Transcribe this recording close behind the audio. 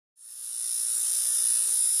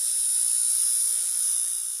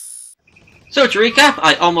So to recap,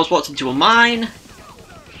 I almost walked into a mine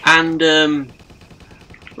and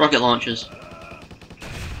rocket launchers.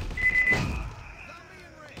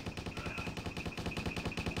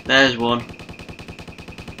 There's one.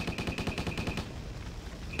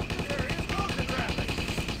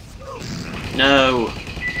 No.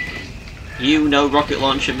 You no rocket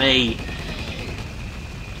launcher me.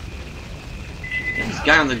 Get this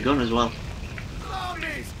guy on the gun as well.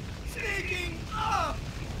 Zombies sneaking up.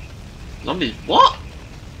 Zombies? What?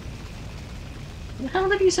 What the hell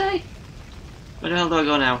did you say? Where the hell do I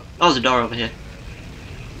go now? Oh, there's a door over here.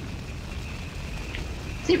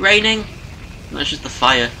 Is it raining? No, it's just the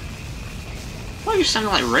fire. Why are you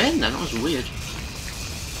sounding like rain then? That was weird.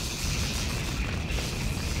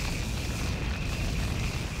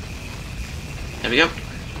 There we go.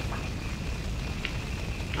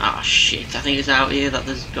 Oh shit, I think it's out here that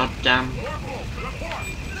there's goddamn...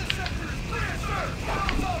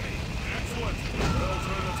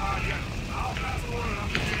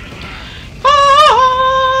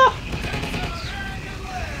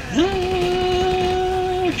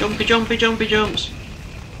 Jumpy, jumpy, jumpy jumps.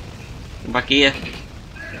 Come back here.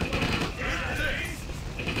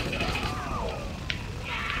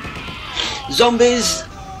 Zombies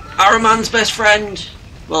are a man's best friend.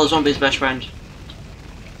 Well, a zombie's best friend.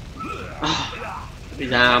 Oh,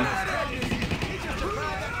 his arm.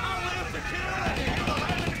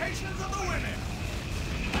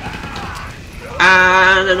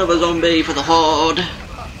 And another zombie for the horde.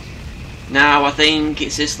 Now I think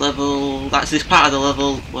it's this level, that's this part of the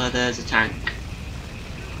level where there's a tank.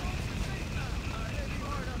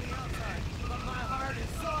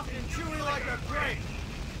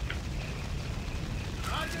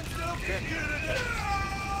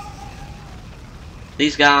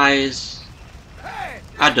 These guys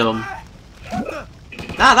are dumb. Ah,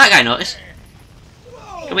 that guy noticed.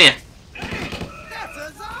 Come here.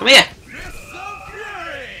 Come here.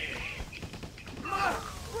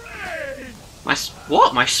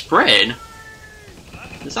 What? My sprain?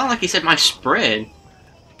 It sounded like he said my sprain.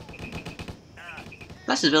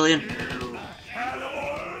 That's a civilian.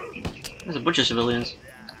 There's a bunch of civilians.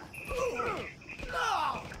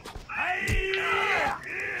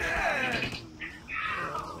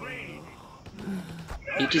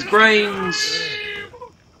 Eat his brains!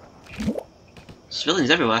 Civilians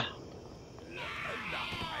everywhere.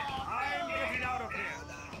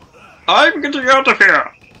 I'm getting out of here!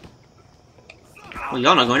 Well,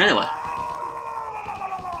 you're not going anywhere.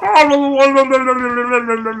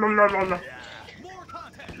 More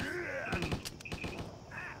contact.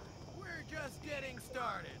 We're just getting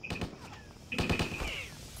started.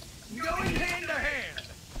 Going hand to hand.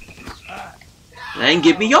 Then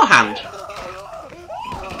give me your hand.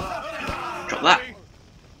 Drop that.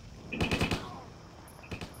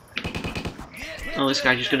 Oh, this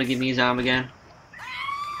guy's just gonna give me his arm again.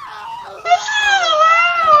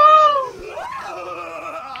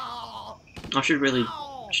 I should really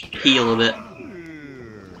heal a bit.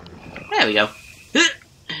 There we go.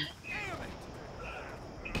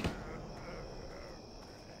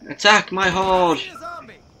 Attack my horde!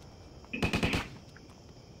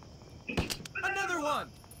 Another one.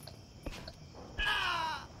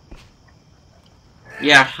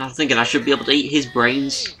 Yeah, I'm thinking I should be able to eat his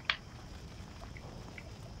brains.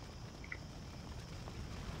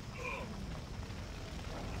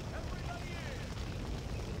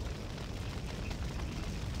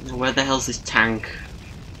 Where the hell's this tank?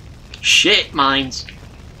 Shit, mines!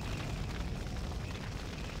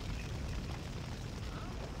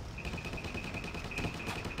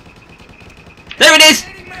 There it is!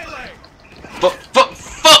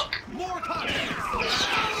 Fuck!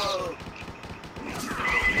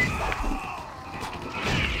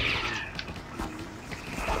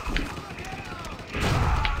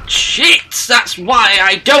 Shit! That's why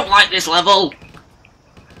I don't like this level!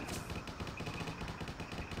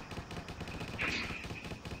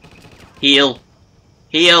 Heal.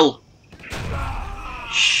 Heal.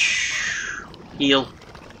 Shh. Heal.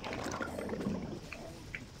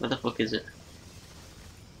 Where the fuck is it?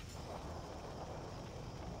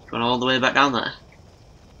 It's gone all the way back down there.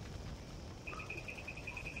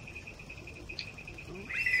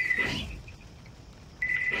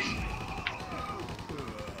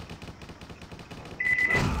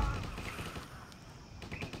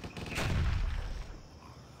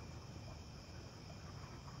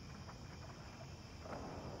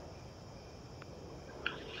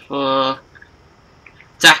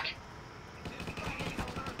 Attack!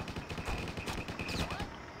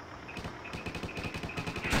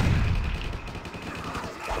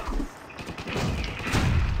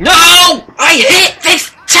 No! I hit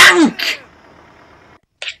this tank!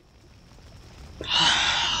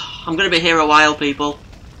 be here a while, people.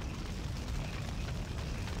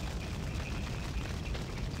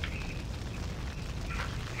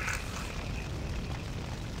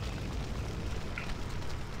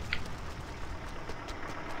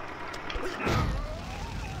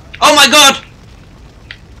 Oh my god!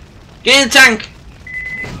 Get in the tank!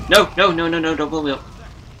 No, no, no, no, no, don't blow me up.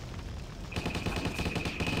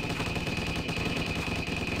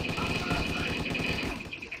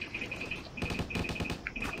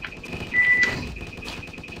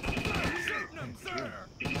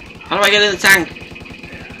 How do I get in the tank?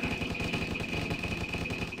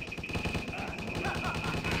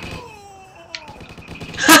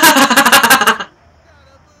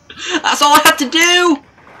 That's all I had to do!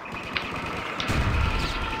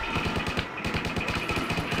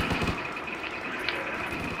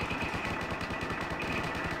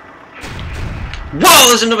 Whoa,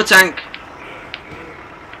 there's another tank!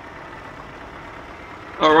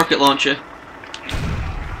 Oh, a rocket launcher.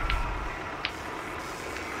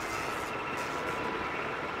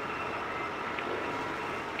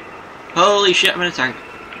 Holy shit, I'm in a tank.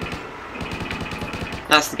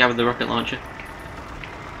 That's the guy with the rocket launcher.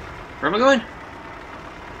 Where am I going?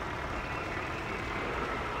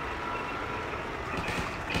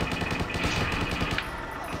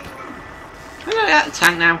 How do I get out of the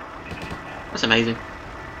tank now? That's amazing.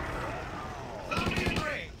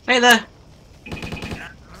 Hey there!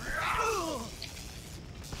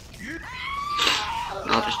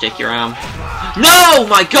 I'll just take your arm. No!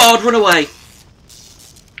 My god, run away!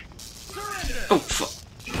 Oh, fuck.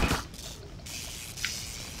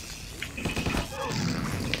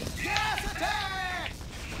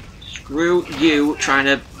 Screw you trying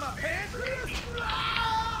to...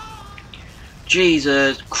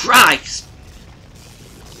 Jesus Christ!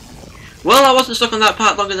 Well, I wasn't stuck on that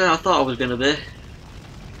part longer than I thought I was going to be.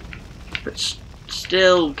 But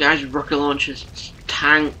still, guys with rocket launchers,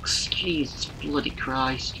 tanks, Jesus bloody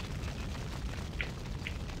Christ.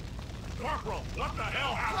 Corporal, what the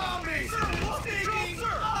hell happened? Zombies! Sneaking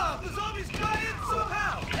up! The zombies got in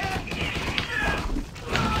somehow!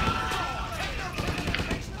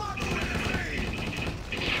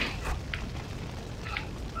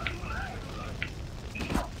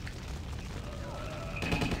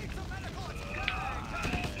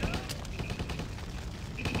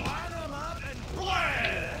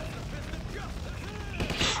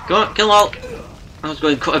 Go on, kill them all! I was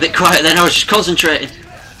going quite a bit quiet then, I was just concentrating.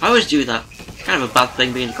 I always do that. It's kind of a bad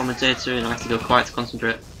thing being a commentator and I have to go quiet to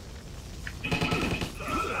concentrate.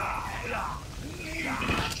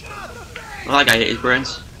 Well, that guy hit his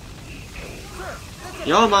brains.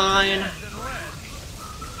 You're mine!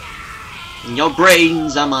 And your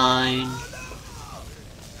brains are mine!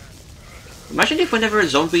 Imagine if whenever a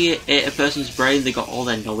zombie ate a person's brain, they got all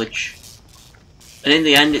their knowledge. And in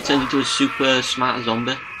the end, it turned into a super smart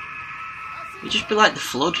zombie. It'd just be like the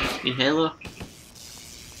Flood in Halo.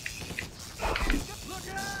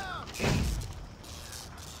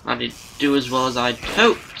 I didn't do as well as I'd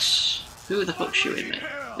hoped. Who the fuck's shooting me?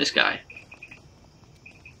 This guy.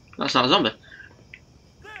 That's not a zombie.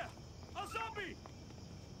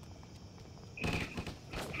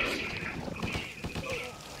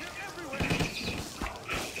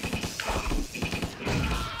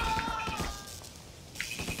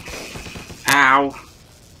 Ow.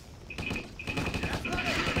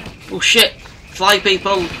 Oh shit! Fly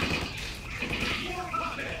people!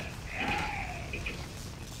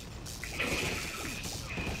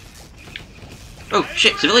 Oh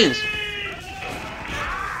shit, civilians!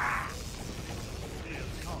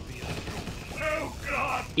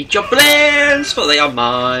 Eat your brains, for they are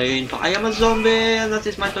mine. For I am a zombie, and that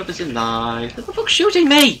is my purpose in life. What the fuck's shooting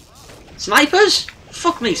me? Snipers?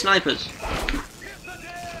 Fuck me, snipers.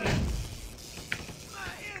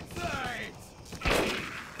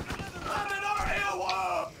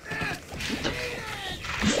 What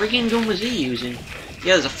the friggin' gun was he using?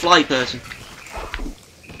 Yeah, there's a fly person.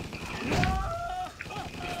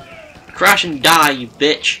 Crash and die, you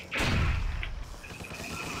bitch.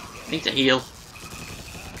 Need to heal.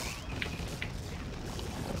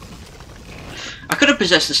 I could have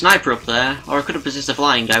possessed the sniper up there, or I could have possessed the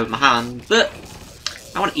flying guy with my hand, but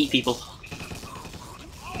I want to eat people.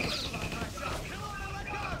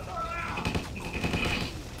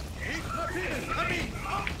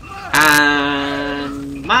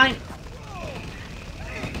 And mine.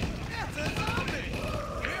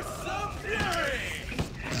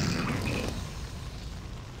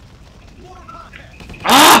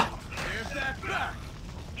 Ah!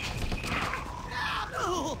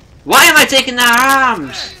 Why am I taking their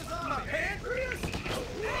arms?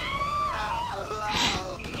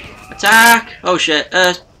 Attack! Oh shit.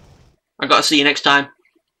 I gotta see you next time.